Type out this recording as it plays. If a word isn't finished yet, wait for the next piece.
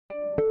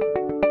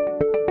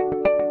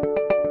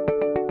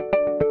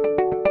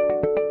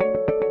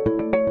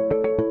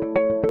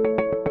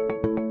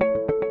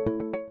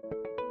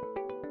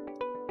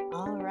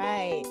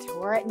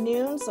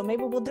so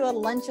maybe we'll do a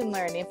lunch and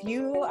learn. If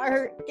you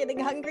are getting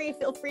hungry,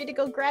 feel free to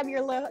go grab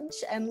your lunch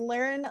and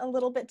learn a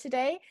little bit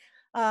today.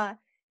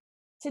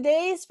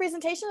 Today's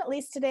presentation, at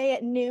least today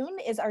at noon,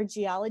 is our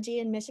geology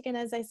in Michigan,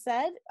 as I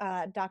said.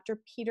 Dr.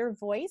 Peter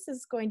Voice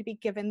is going to be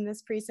given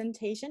this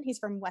presentation. He's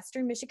from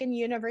Western Michigan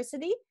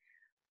University.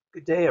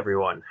 Good day,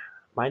 everyone.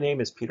 My name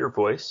is Peter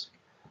Voice,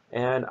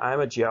 and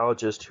I'm a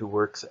geologist who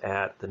works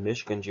at the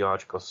Michigan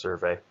Geological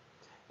Survey,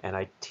 and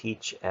I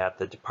teach at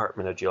the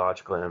Department of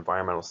Geological and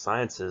Environmental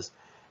Sciences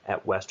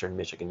at Western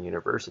Michigan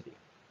University.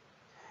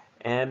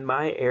 And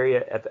my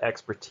area of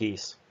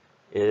expertise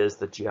is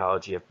the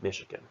geology of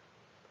Michigan.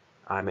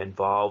 I'm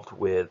involved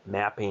with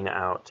mapping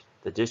out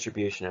the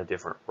distribution of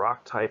different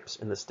rock types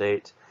in the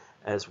state,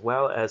 as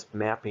well as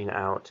mapping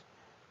out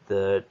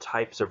the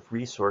types of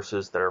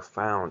resources that are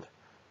found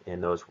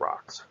in those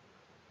rocks.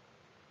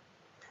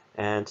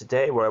 And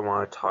today what I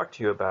want to talk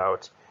to you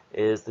about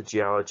is the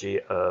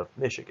geology of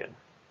Michigan.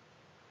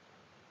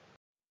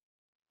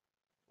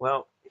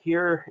 Well,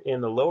 here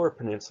in the lower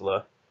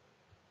peninsula,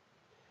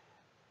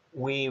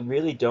 we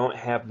really don't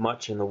have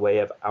much in the way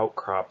of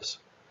outcrops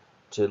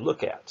to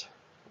look at.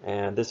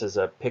 And this is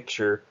a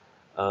picture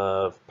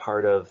of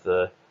part of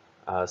the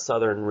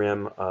southern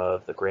rim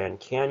of the Grand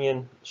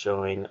Canyon,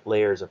 showing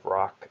layers of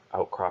rock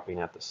outcropping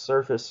at the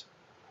surface.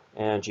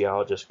 And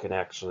geologists can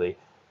actually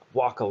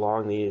walk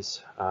along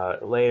these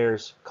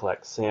layers,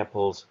 collect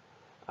samples,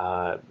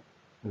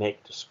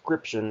 make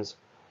descriptions,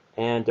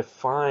 and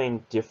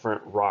define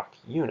different rock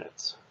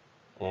units.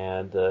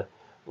 And the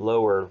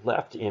lower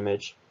left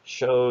image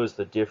shows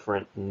the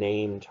different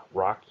named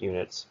rock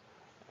units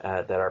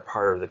that are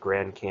part of the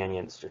Grand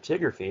Canyon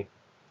stratigraphy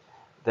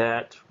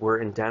that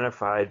were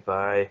identified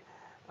by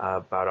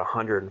about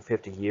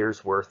 150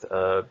 years worth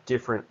of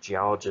different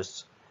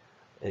geologists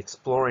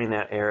exploring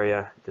that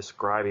area,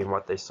 describing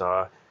what they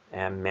saw,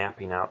 and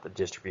mapping out the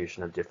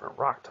distribution of different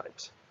rock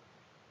types.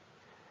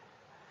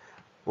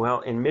 Well,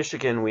 in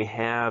Michigan we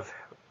have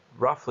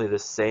roughly the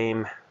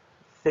same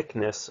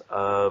thickness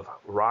of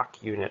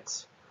rock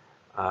units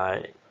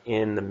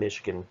in the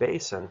Michigan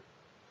Basin,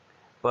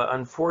 but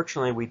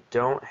unfortunately we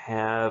don't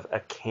have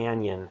a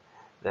canyon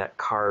that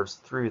carves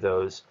through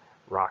those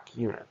rock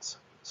units.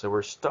 So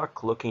we're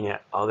stuck looking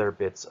at other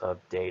bits of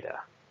data.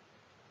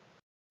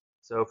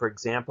 So for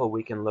example,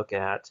 we can look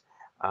at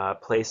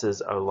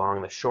places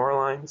along the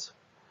shorelines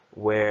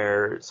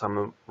where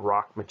some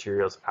rock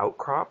materials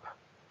outcrop.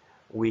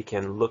 We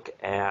can look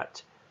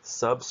at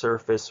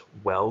subsurface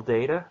well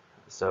data.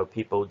 So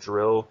people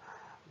drill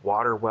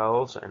water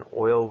wells and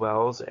oil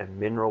wells and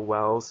mineral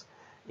wells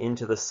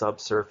into the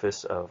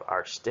subsurface of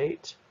our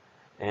state.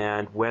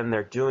 And when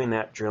they're doing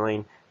that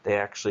drilling, they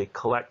actually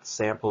collect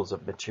samples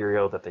of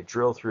material that they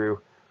drill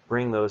through,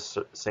 bring those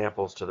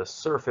samples to the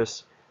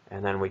surface,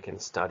 and then we can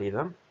study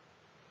them.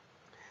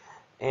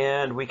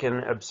 And we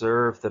can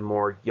observe the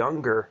more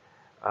younger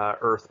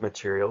earth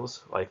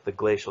materials, like the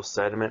glacial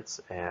sediments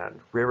and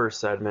river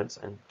sediments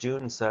and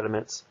dune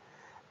sediments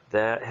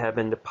that have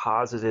been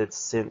deposited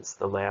since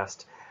the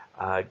last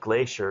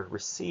glacier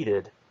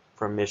receded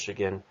from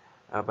Michigan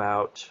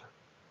about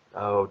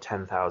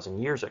 10,000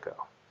 years ago.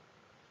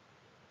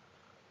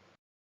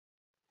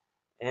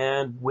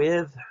 And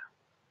with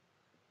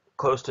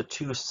close to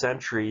 2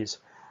 centuries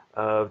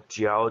of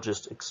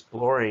geologists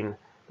exploring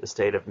the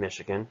state of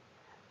Michigan,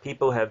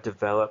 people have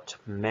developed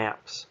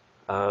maps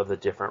of the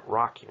different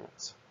rock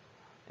units.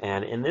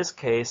 And in this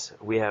case,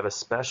 we have a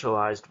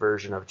specialized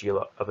version of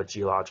a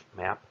geologic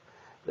map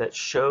that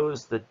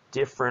shows the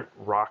different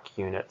rock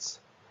units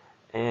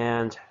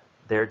and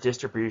their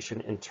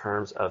distribution in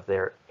terms of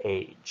their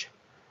age.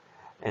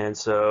 And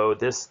so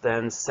this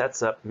then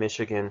sets up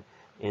Michigan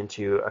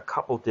into a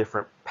couple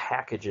different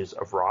packages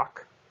of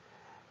rock.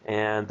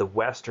 And the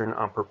western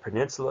Upper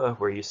Peninsula,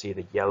 where you see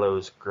the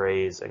yellows,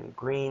 grays, and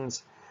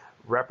greens,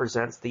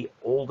 represents the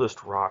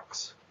oldest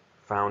rocks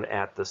found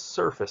at the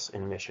surface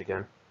in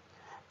Michigan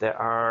that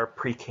are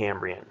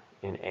Precambrian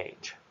in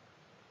age.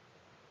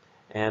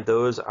 And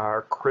those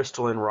are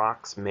crystalline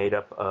rocks made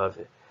up of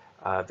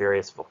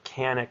various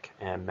volcanic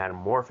and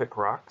metamorphic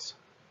rocks.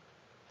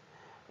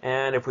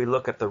 And if we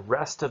look at the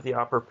rest of the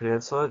Upper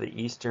Peninsula,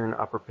 the eastern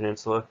Upper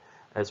Peninsula,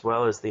 as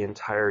well as the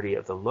entirety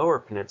of the Lower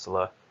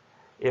Peninsula,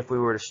 if we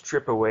were to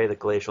strip away the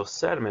glacial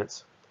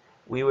sediments,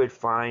 we would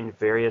find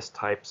various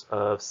types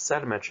of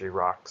sedimentary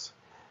rocks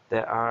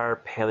that are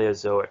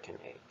Paleozoic in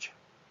age.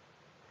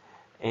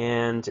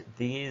 And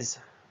these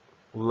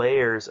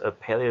layers of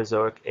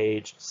Paleozoic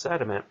aged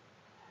sediment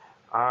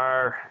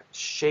are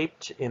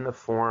shaped in the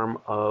form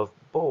of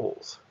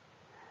bowls.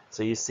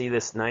 So you see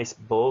this nice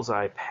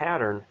bullseye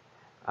pattern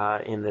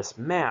in this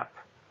map,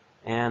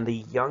 and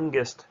the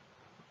youngest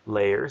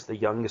layers, the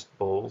youngest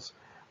bowls,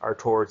 are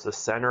towards the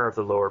center of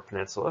the Lower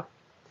Peninsula.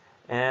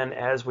 And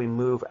as we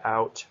move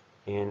out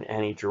in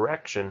any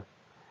direction,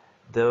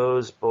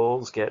 those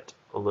bowls get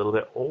a little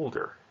bit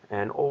older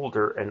and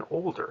older and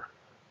older.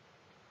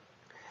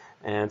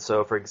 And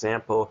so, for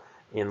example,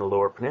 in the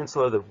Lower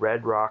Peninsula, the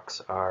red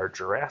rocks are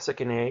Jurassic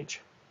in age.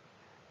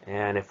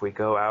 And if we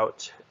go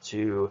out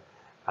to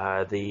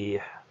the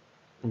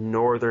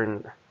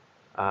northern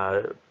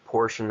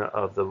portion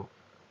of the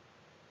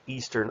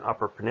eastern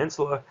Upper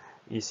Peninsula,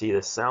 you see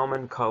the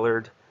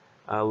salmon-colored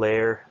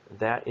layer.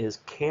 That is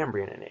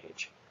Cambrian in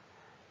age.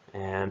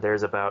 And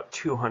there's about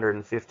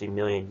 250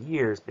 million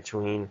years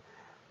between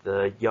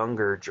the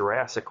younger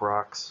Jurassic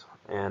rocks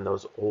and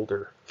those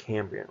older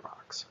Cambrian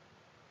rocks.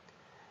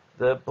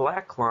 The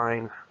black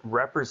line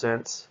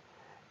represents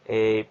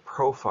a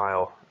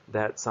profile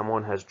that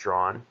someone has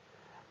drawn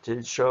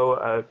to show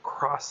a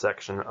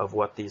cross-section of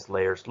what these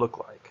layers look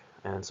like.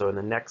 And so in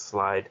the next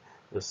slide,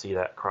 you'll see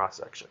that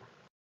cross-section.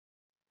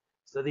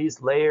 So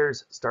these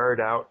layers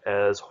started out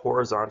as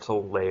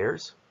horizontal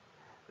layers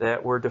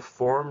that were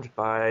deformed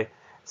by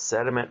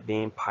sediment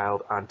being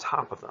piled on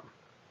top of them,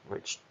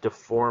 which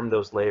deformed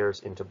those layers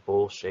into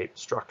bowl-shaped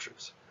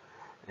structures.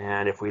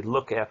 And if we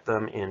look at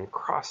them in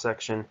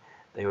cross-section,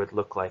 they would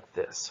look like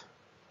this.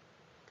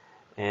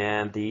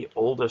 And the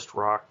oldest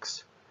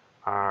rocks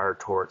are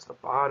towards the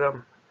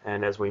bottom,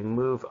 and as we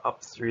move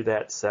up through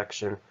that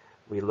section,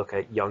 we look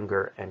at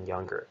younger and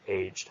younger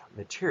aged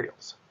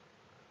materials.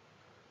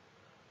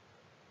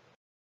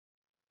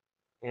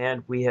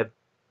 And we have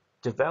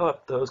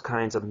developed those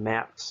kinds of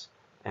maps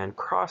and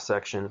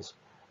cross-sections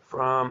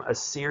from a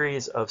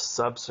series of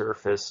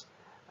subsurface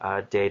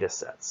data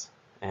sets.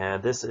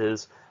 And this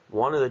is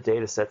one of the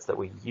data sets that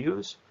we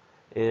use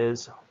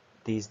is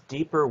these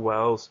deeper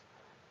wells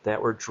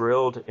that were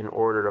drilled in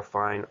order to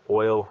find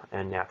oil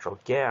and natural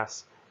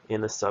gas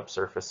in the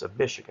subsurface of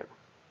Michigan.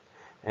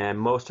 And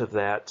most of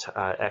that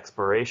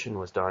exploration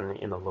was done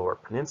in the Lower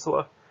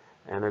Peninsula,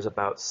 and there's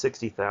about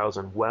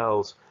 60,000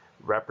 wells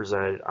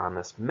represented on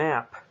this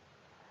map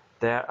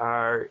that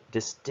are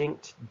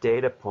distinct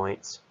data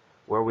points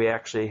where we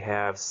actually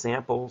have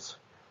samples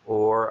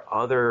or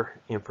other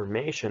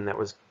information that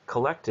was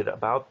collected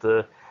about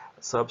the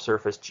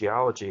subsurface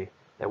geology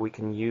that we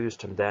can use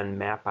to then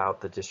map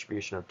out the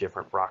distribution of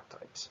different rock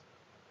types.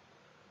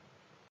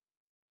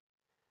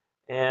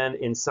 And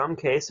in some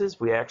cases,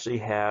 we actually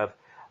have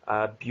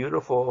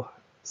beautiful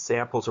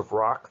samples of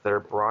rock that are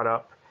brought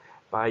up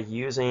by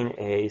using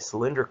a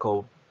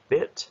cylindrical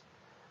bit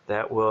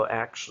that will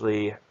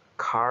actually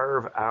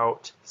carve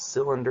out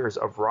cylinders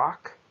of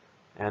rock,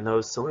 and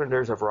those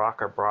cylinders of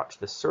rock are brought to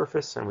the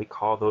surface, and we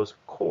call those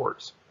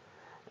cores.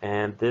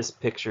 And this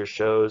picture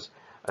shows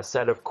a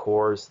set of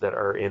cores that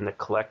are in the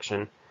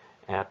collection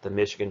at the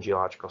Michigan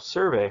Geological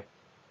Survey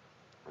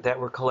that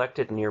were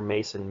collected near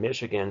Mason,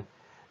 Michigan,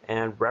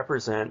 and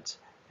represent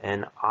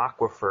an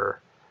aquifer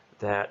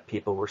that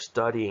people were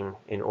studying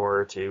in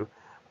order to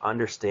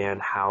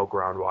understand how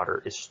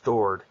groundwater is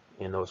stored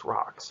in those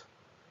rocks.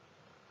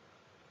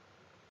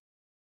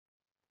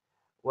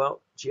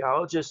 Well,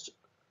 geologists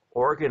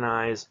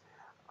organize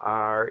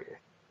our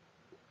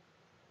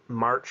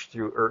march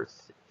through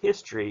Earth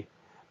history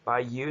by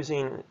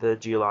using the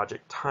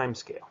geologic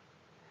timescale.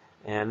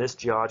 And this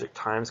geologic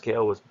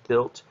timescale was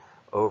built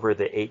over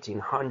the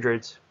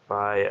 1800s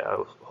by a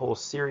whole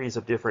series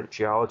of different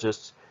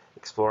geologists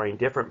exploring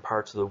different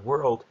parts of the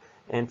world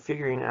and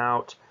figuring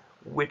out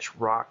which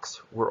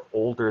rocks were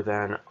older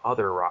than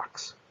other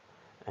rocks.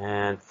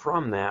 And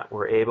from that,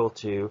 we're able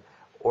to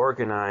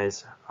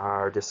organize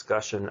our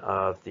discussion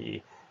of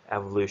the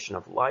evolution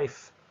of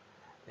life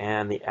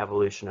and the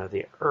evolution of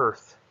the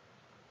Earth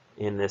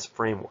in this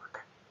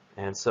framework.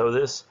 And so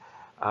this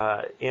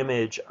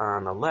image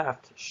on the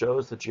left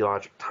shows the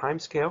geologic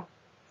timescale,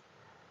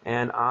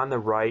 and on the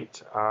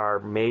right are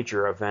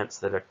major events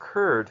that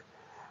occurred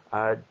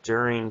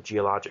during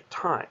geologic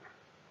time.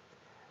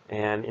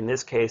 And in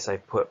this case,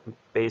 I've put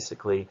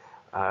basically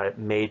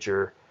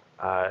major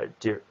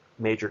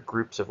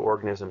groups of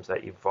organisms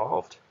that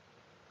evolved,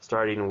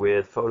 starting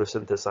with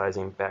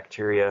photosynthesizing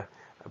bacteria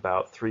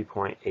about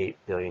 3.8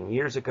 billion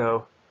years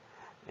ago,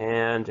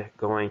 and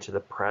going to the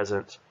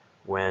present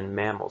when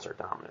mammals are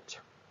dominant.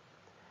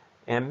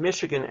 And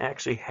Michigan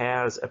actually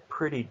has a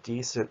pretty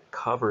decent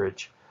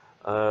coverage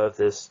of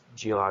this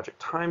geologic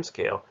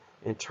timescale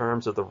in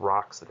terms of the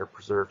rocks that are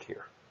preserved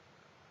here.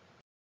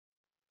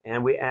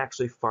 And we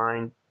actually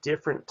find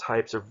different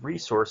types of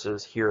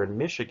resources here in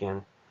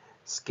Michigan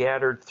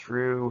scattered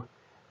through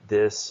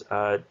this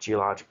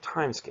geologic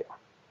timescale,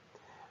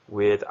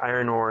 with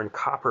iron ore and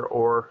copper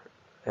ore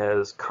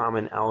as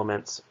common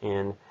elements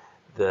in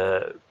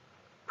the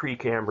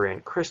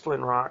Precambrian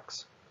crystalline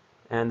rocks,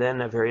 and then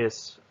the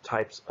various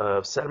types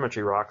of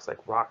sedimentary rocks like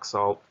rock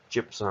salt,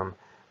 gypsum,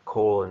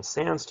 coal, and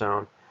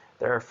sandstone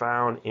that are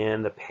found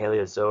in the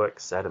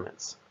Paleozoic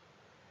sediments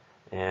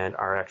and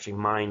are actually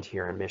mined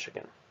here in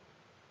Michigan.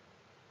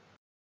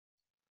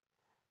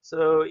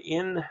 So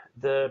in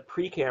the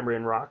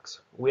Precambrian rocks,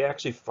 we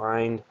actually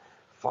find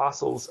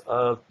fossils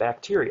of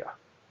bacteria.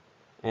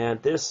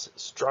 And this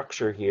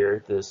structure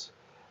here, this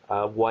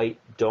white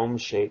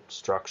dome-shaped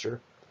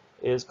structure,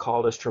 is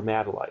called a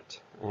stromatolite.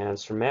 And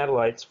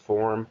stromatolites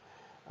form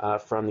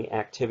from the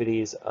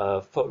activities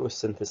of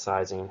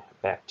photosynthesizing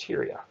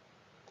bacteria.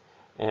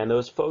 And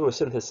those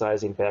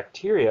photosynthesizing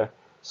bacteria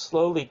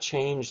slowly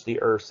changed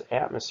the Earth's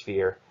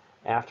atmosphere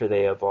after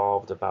they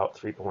evolved about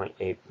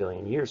 3.8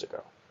 billion years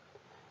ago.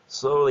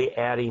 slowly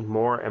adding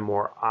more and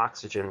more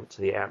oxygen to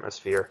the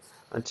atmosphere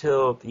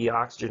until the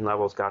oxygen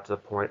levels got to the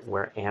point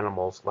where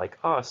animals like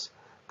us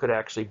could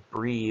actually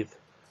breathe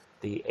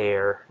the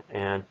air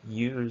and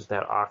use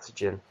that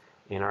oxygen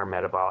in our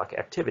metabolic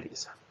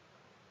activities.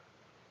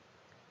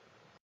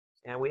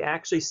 And we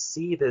actually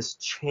see this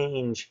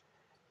change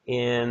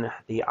in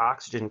the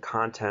oxygen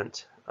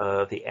content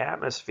of the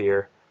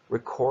atmosphere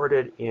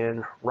recorded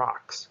in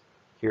rocks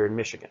here in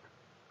Michigan.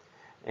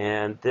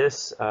 And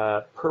this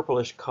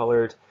purplish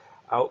colored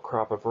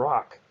outcrop of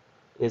rock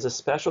is a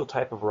special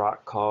type of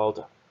rock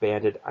called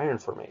banded iron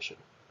formation.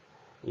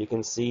 You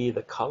can see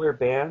the color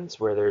bands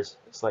where there's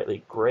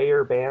slightly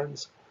grayer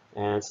bands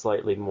and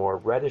slightly more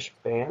reddish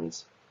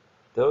bands.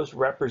 Those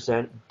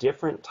represent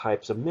different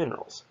types of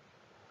minerals.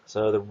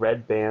 So the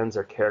red bands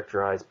are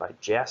characterized by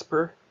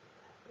jasper,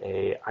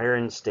 a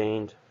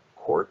iron-stained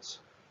quartz,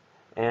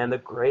 and the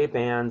gray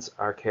bands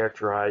are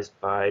characterized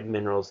by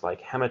minerals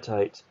like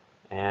hematite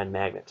and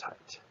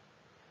magnetite.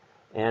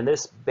 And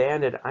this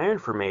banded iron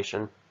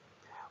formation,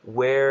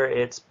 where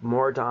it's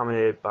more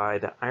dominated by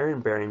the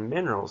iron-bearing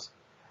minerals,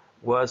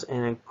 was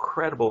an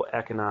incredible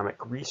economic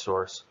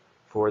resource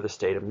for the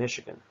state of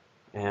Michigan.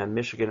 And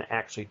Michigan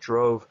actually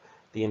drove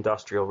the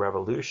Industrial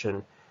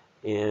Revolution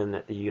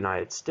in the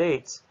United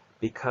States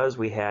because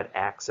we had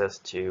access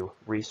to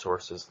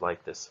resources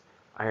like this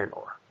iron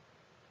ore.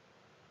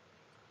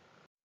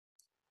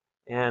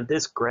 And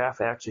this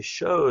graph actually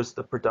shows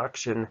the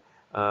production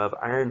of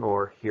iron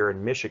ore here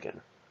in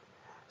Michigan.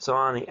 So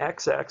on the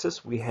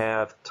x-axis we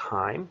have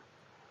time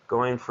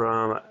going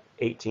from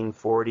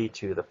 1840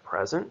 to the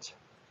present.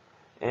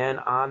 And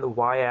on the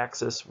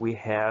y-axis, we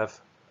have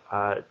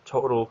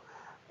total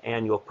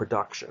annual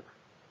production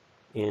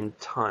in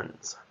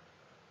tons.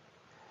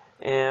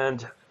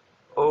 And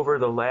over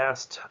the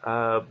last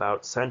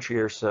about century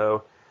or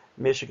so,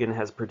 Michigan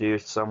has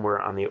produced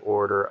somewhere on the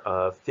order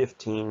of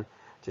 15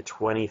 to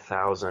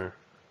 20,000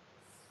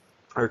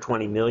 or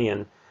 20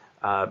 million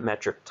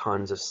metric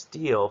tons of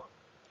steel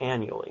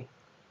annually.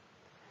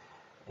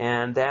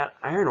 And that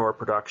iron ore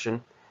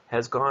production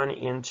has gone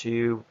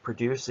into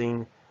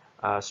producing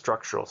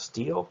structural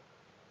steel,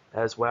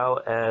 as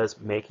well as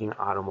making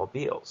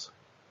automobiles.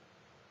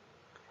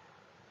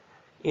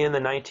 In the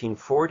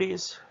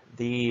 1940s,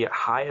 the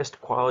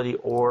highest quality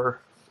ore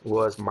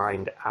was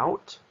mined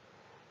out,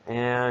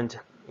 and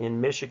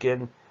in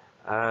Michigan,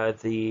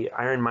 the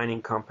iron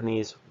mining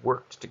companies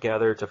worked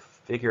together to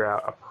figure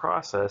out a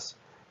process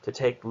to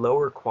take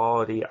lower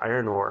quality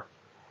iron ore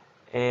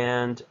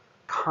and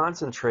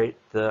concentrate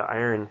the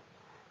iron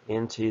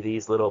into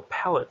these little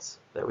pellets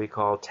that we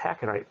call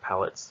taconite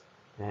pellets.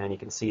 And you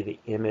can see the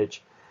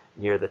image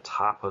near the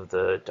top of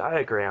the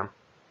diagram.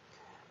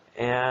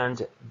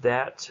 And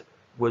that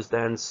was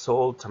then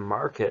sold to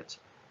market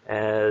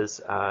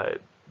as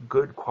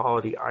good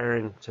quality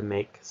iron to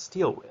make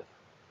steel with.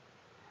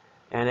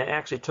 And it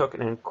actually took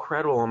an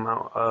incredible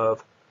amount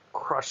of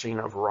crushing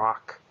of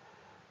rock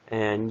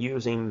and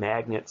using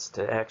magnets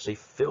to actually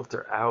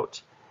filter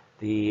out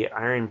the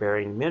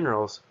iron-bearing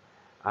minerals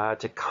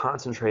to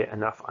concentrate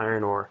enough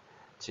iron ore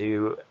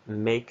to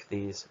make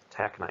these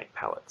taconite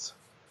pellets.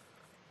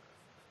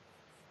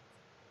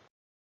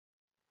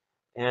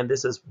 And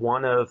this is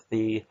one of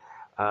the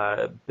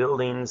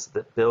buildings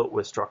that built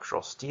with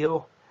structural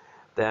steel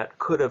that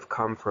could have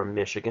come from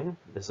Michigan.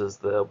 This is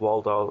the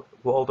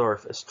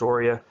Waldorf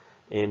Astoria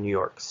in New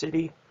York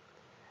City.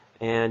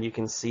 And you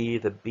can see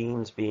the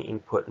beams being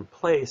put in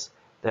place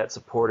that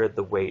supported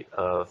the weight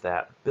of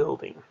that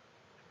building.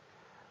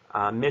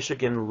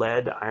 Michigan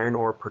led iron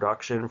ore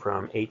production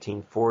from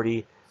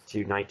 1840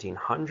 to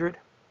 1900.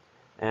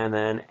 And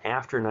then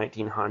after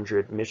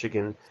 1900,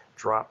 Michigan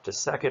dropped to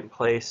second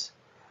place,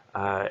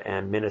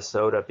 and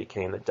Minnesota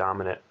became the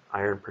dominant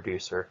iron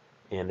producer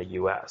in the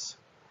U.S.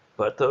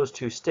 But those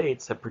two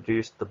states have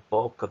produced the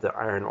bulk of the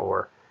iron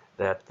ore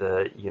that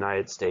the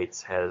United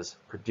States has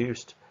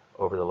produced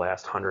over the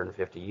last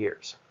 150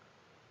 years.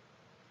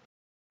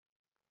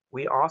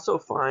 We also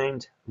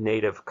find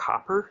native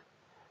copper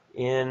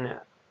in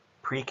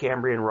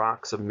Precambrian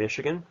rocks of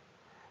Michigan,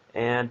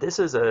 and this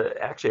is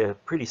actually a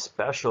pretty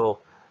special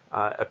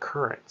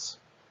occurrence.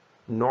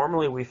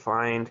 Normally we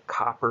find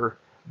copper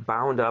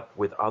bound up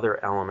with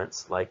other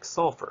elements like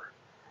sulfur.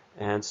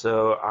 And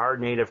so our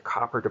native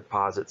copper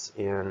deposits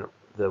in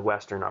the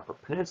western Upper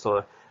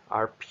Peninsula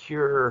are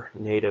pure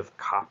native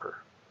copper.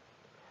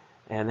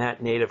 And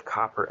that native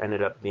copper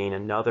ended up being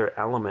another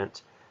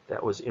element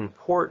that was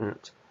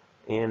important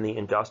in the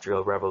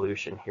Industrial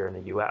Revolution here in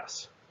the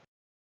U.S.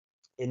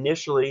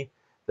 Initially,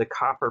 the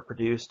copper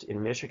produced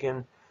in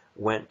Michigan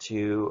went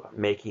to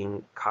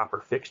making copper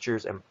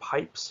fixtures and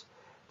pipes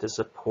to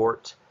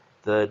support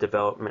the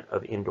development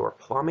of indoor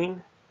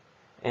plumbing.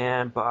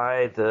 And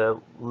by the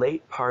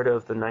late part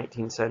of the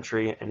 19th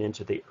century and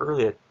into the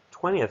early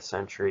 20th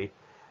century,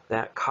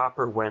 that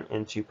copper went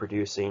into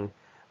producing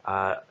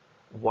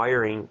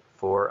wiring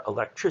for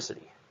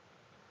electricity.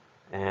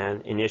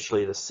 And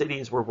initially the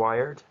cities were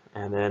wired,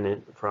 and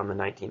then from the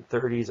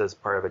 1930s, as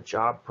part of a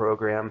job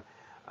program,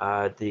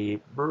 the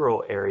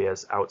rural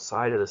areas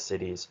outside of the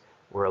cities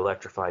were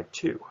electrified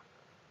too.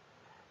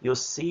 You'll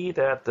see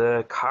that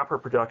the copper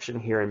production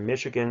here in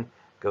Michigan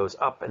goes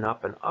up and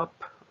up and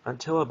up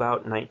until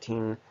about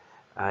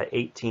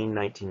 1918,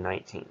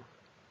 1919.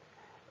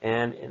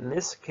 And in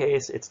this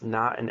case, it's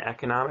not an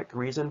economic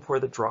reason for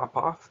the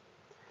drop-off.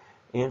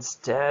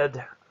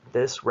 Instead,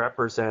 this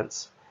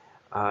represents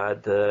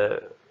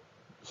the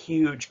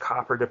huge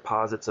copper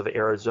deposits of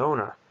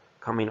Arizona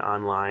coming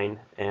online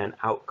and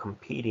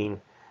outcompeting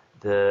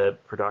the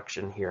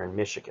production here in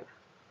Michigan.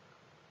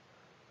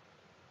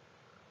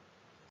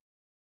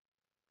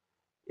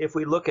 If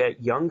we look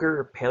at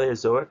younger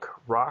Paleozoic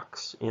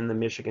rocks in the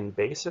Michigan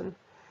Basin,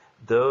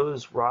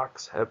 those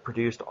rocks have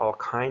produced all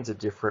kinds of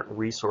different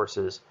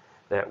resources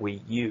that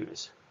we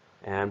use.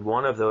 And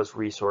one of those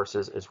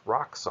resources is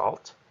rock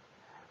salt,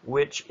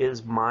 which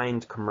is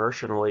mined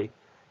commercially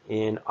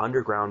in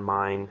underground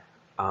mine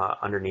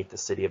underneath the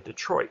city of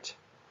Detroit.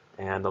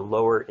 And the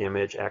lower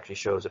image actually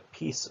shows a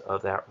piece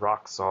of that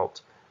rock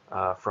salt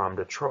from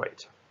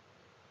Detroit.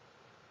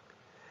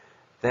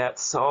 That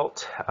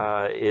salt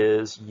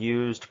is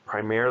used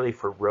primarily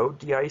for road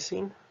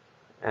de-icing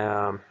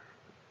and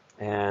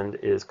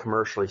is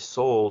commercially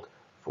sold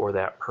for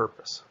that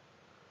purpose.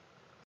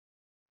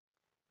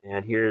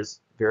 And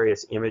here's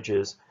various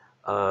images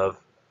of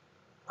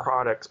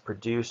products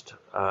produced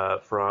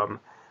from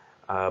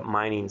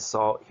mining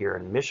salt here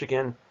in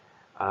Michigan.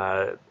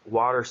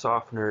 Water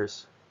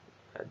softeners,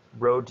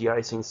 road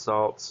de-icing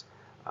salts,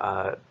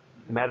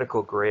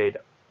 medical grade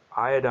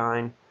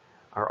iodine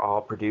are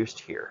all produced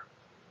here.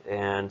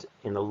 And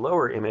in the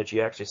lower image,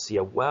 you actually see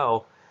a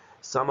well.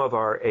 Some of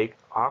our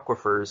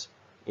aquifers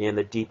in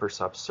the deeper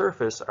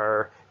subsurface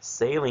are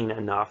saline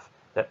enough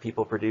that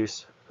people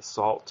produce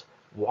salt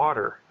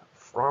water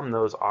from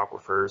those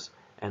aquifers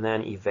and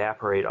then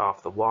evaporate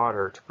off the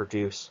water to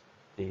produce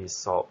these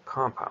salt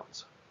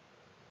compounds.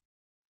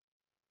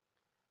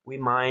 We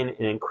mine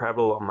an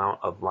incredible amount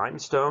of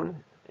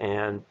limestone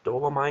and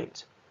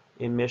dolomite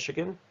in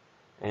Michigan,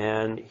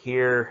 and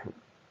here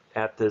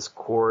at this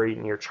quarry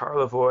near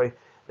Charlevoix,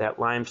 that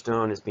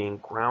limestone is being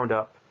ground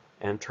up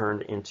and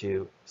turned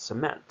into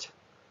cement,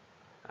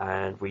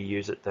 and we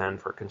use it then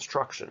for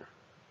construction.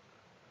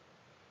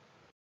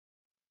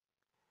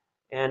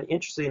 And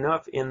interestingly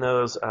enough, in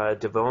those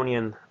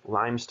Devonian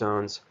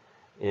limestones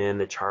in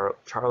the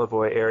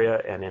Charlevoix area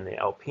and in the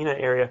Alpena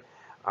area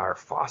are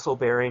fossil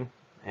bearing,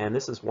 and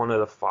this is one of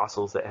the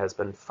fossils that has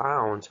been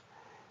found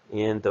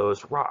in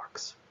those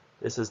rocks.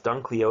 This is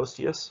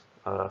Dunkleosteus,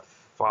 a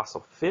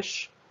fossil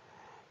fish,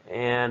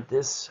 and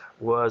this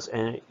was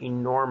an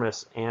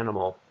enormous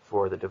animal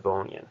for the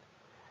Devonian.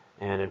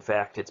 And in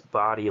fact, its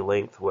body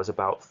length was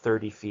about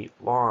 30 feet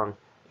long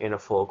in a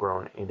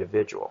full-grown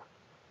individual.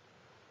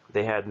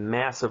 They had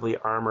massively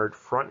armored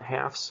front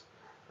halves,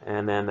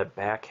 and then the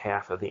back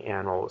half of the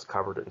animal was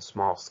covered in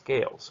small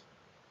scales.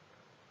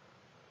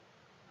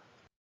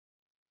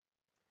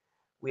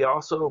 We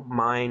also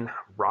mine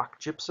rock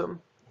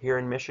gypsum here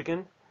in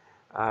Michigan.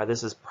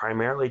 This is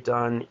primarily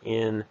done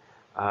in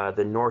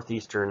the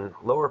northeastern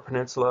Lower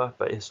Peninsula,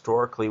 but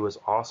historically was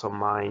also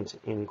mined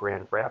in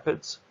Grand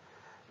Rapids.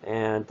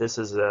 And this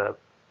is an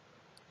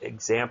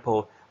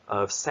example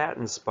of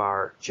satin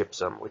spar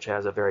gypsum, which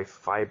has a very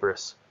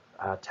fibrous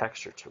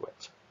texture to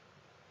it.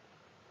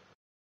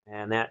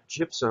 And that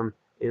gypsum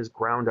is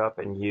ground up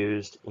and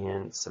used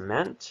in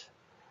cement,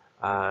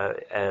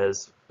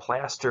 as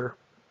plaster,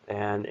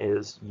 and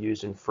is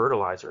used in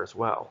fertilizer as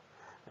well.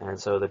 And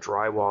so the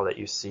drywall that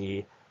you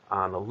see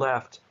on the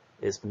left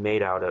is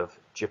made out of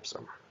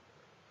gypsum.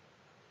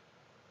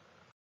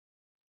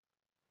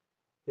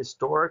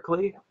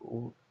 Historically,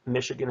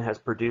 Michigan has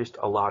produced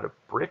a lot of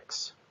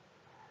bricks,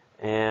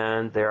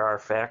 and there are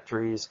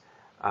factories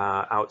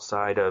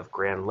outside of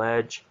Grand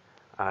Ledge.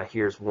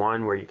 Here's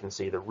one where you can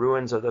see the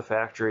ruins of the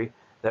factory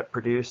that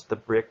produced the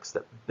bricks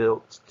that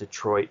built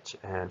Detroit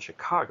and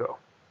Chicago.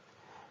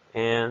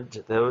 And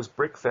those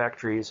brick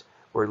factories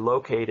were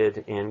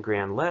located in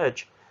Grand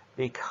Ledge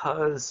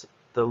because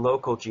the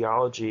local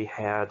geology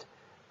had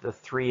the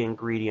three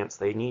ingredients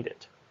they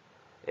needed.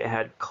 It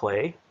had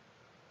clay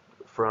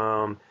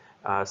from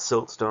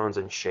siltstones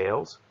and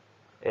shales.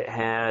 It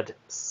had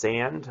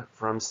sand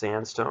from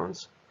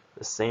sandstones.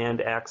 The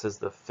sand acts as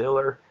the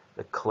filler,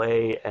 the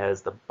clay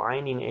as the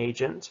binding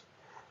agent,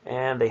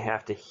 and they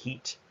have to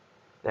heat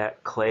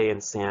that clay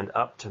and sand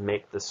up to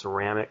make the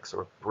ceramics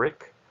or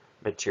brick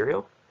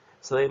material.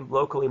 So they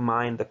locally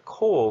mined the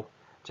coal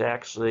to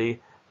actually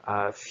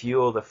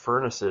fuel the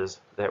furnaces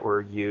that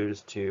were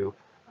used to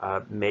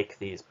make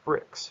these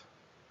bricks.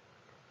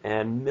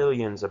 And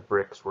millions of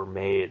bricks were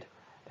made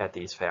at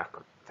these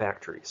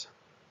factories.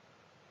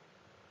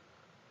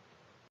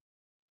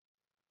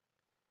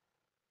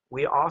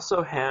 We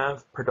also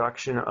have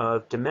production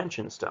of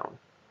dimension stone.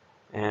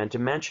 And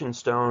dimension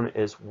stone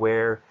is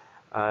where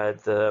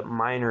the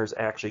miners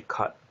actually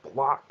cut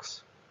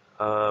blocks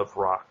of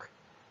rock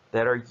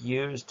that are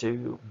used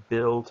to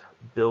build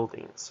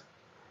buildings.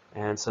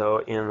 And so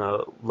in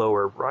the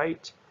lower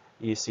right,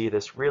 you see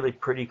this really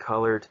pretty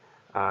colored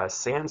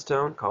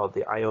sandstone called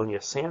the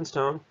Ionia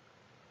sandstone.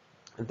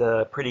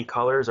 The pretty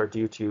colors are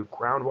due to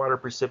groundwater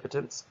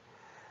precipitants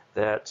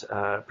that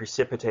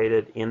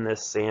precipitated in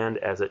this sand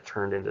as it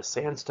turned into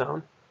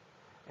sandstone.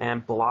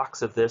 And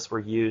blocks of this were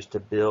used to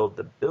build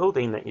the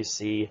building that you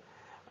see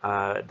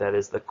that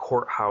is the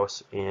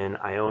courthouse in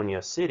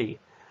Ionia City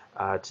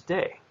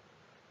today.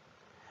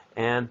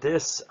 And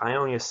this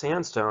Ionia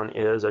sandstone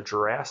is a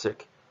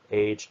Jurassic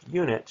aged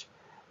unit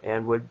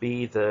and would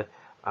be the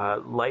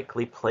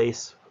likely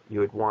place you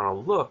would want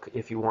to look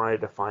if you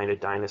wanted to find a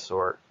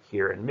dinosaur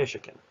here in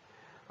Michigan.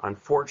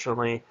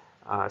 Unfortunately,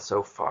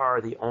 so far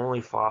the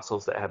only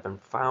fossils that have been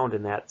found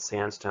in that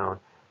sandstone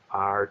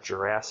are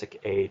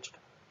Jurassic aged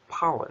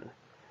pollen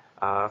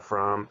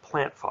from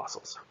plant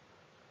fossils.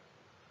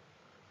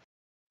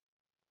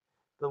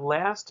 The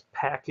last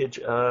package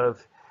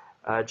of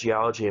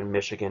geology in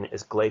Michigan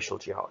is glacial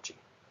geology.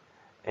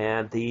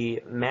 And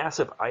the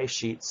massive ice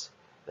sheets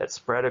that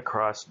spread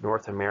across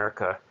North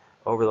America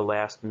over the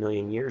last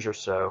million years or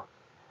so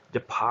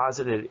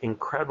deposited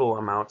incredible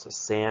amounts of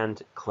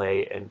sand,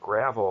 clay, and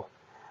gravel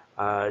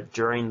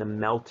during the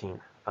melting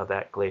of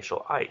that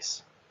glacial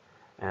ice.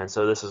 And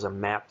so this is a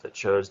map that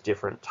shows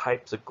different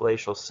types of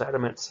glacial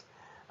sediments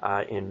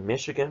in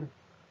Michigan.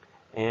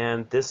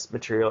 And this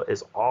material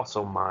is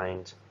also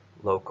mined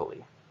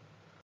locally.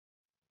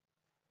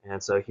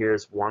 And so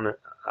here's one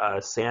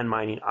sand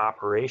mining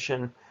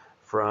operation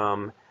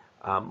from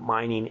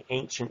mining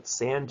ancient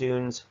sand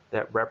dunes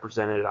that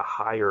represented a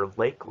higher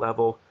lake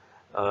level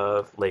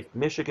of Lake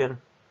Michigan.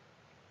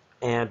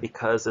 And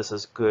because this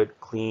is good,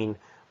 clean,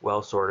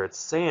 well-sorted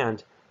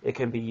sand, it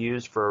can be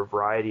used for a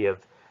variety of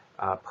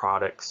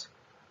products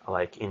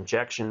like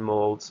injection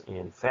molds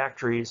in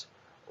factories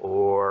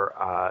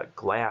or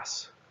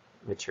glass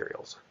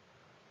materials.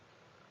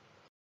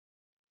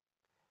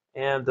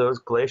 And those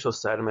glacial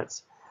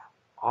sediments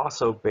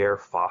also bear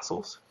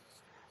fossils.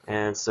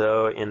 And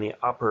so in the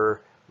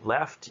upper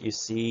left, you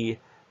see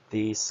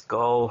the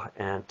skull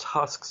and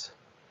tusks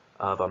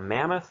of a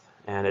mammoth,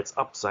 and it's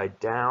upside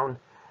down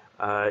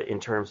in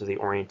terms of the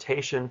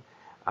orientation,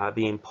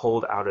 being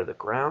pulled out of the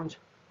ground.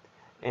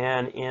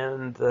 And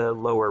in the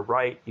lower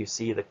right, you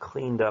see the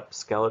cleaned up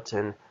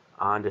skeleton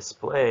on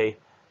display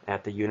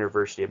at the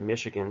University of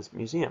Michigan's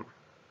museum.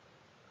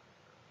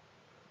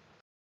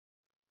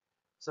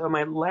 So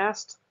my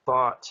last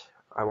thought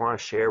I want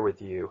to share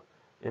with you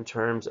in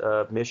terms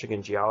of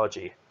Michigan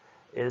geology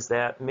is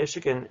that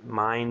Michigan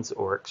mines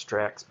or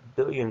extracts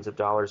billions of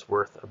dollars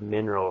worth of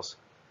minerals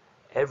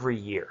every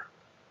year.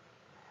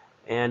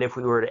 And if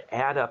we were to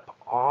add up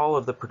all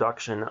of the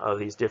production of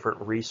these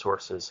different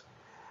resources,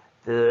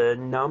 the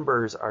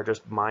numbers are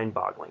just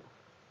mind-boggling.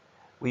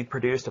 We've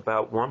produced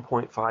about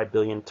 1.5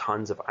 billion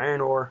tons of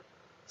iron ore,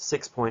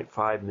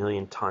 6.5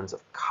 million tons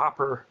of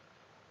copper,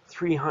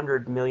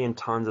 300 million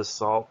tons of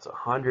salt,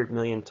 100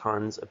 million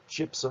tons of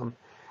gypsum,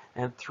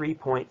 and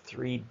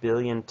 3.3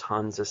 billion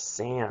tons of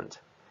sand.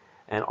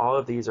 And all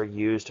of these are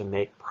used to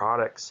make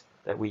products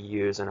that we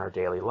use in our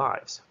daily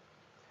lives.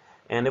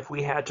 And if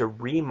we had to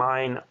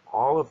remine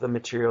all of the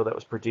material that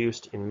was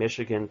produced in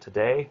Michigan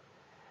today,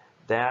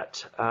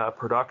 that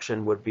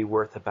production would be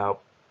worth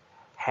about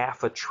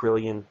 $500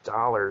 billion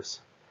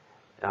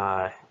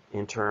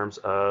in terms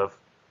of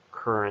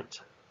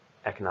current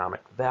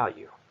economic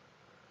value.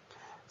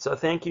 So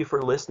thank you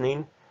for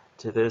listening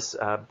to this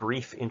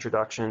brief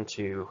introduction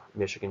to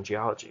Michigan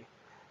geology.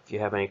 If you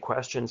have any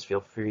questions,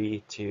 feel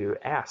free to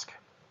ask.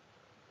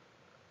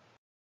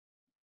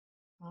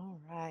 All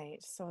right.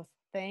 So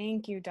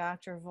thank you,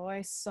 Dr.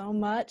 Voice, so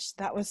much.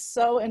 That was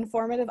so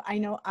informative. I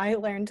know I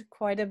learned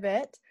quite a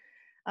bit.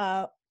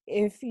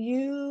 If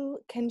you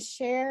can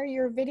share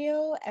your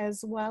video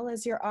as well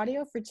as your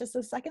audio for just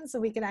a second so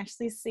we can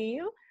actually see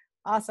you.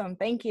 Awesome.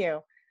 Thank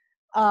you.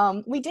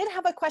 We did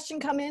have a question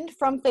come in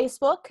from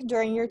Facebook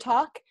during your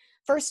talk.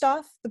 First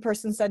off, the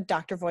person said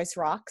Dr. Voice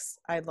rocks.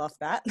 I love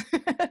that.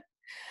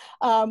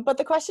 But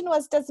the question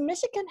was, does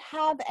Michigan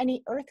have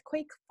any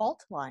earthquake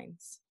fault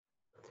lines?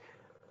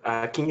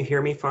 Can you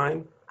hear me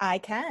fine? I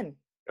can.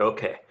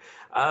 Okay.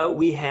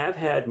 We have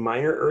had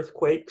minor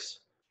earthquakes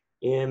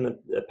in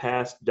the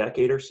past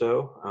decade or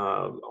so,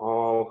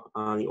 all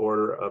on the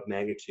order of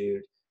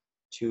magnitude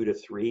 2 to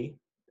 3.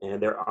 And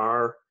there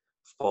are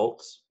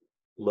faults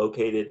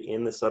located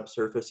in the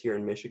subsurface here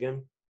in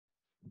Michigan,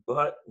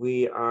 but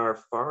we are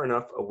far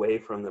enough away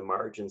from the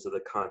margins of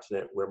the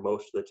continent where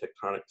most of the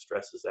tectonic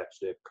stresses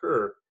actually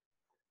occur.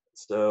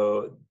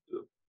 So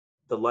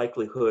the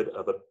likelihood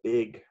of a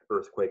big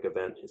earthquake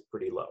event is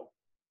pretty low.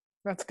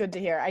 That's good to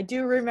hear. I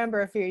do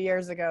remember a few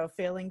years ago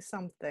feeling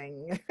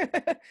something.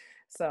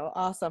 So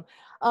awesome.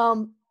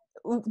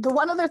 The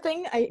one other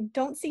thing, I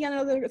don't see any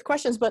other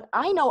questions, but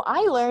I know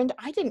I learned,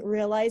 I didn't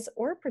realize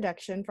ore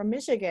production from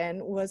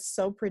Michigan was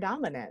so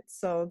predominant.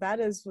 So that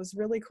was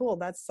really cool.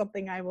 That's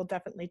something I will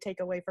definitely take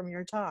away from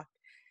your talk.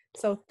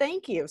 So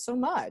thank you so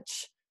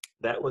much.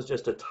 That was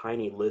just a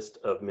tiny list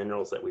of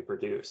minerals that we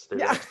produce.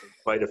 There's Yeah. actually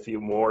quite a few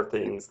more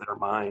things that are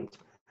mined.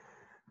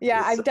 Yeah,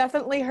 It's I've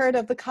definitely heard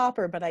of the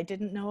copper, but I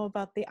didn't know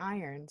about the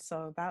iron.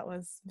 So that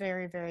was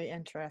very, very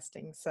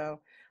interesting.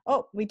 So,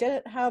 oh, we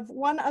did have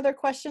one other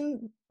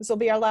question. This will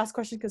be our last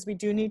question because we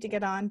do need to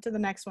get on to the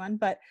next one.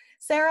 But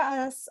Sarah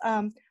asks,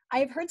 I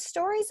have heard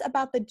stories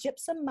about the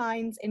gypsum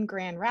mines in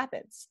Grand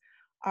Rapids.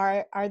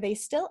 Are they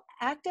still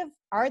active?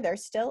 Are there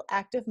still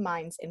active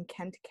mines in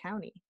Kent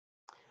County?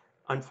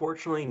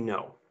 unfortunately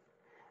no.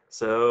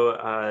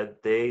 So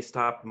they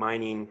stopped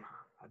mining,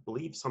 I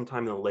believe,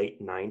 sometime in the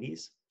late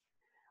 90s,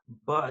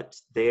 but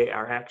they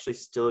are actually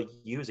still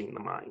using the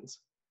mines.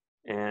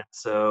 And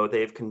so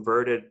they've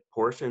converted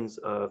portions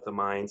of the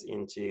mines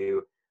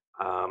into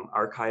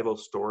archival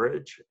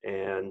storage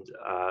and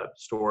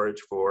storage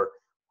for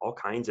all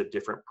kinds of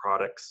different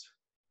products,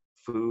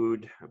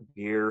 food,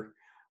 beer,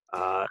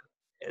 uh,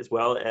 as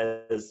well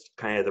as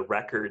kind of the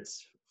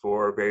records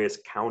for various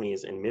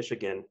counties in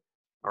Michigan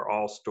are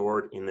all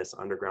stored in this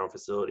underground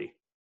facility.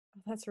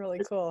 That's really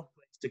It's cool. a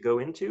place to go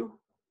into.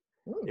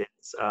 Ooh,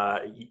 It's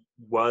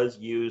was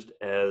used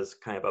as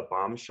kind of a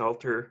bomb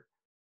shelter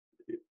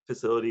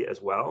facility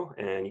as well,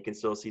 and you can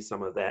still see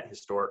some of that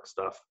historic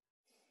stuff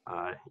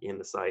in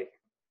the site.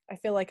 I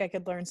feel like I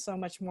could learn so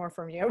much more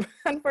from you.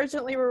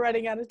 Unfortunately, we're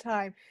running out of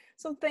time.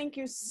 So thank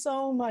you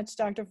so much,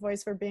 Dr.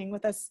 Voice, for being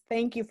with us.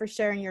 Thank you for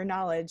sharing your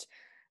knowledge.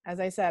 As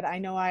I said, I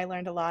know I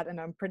learned a lot,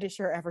 and I'm pretty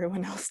sure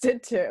everyone else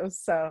did too.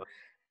 So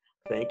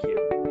Thank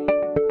you.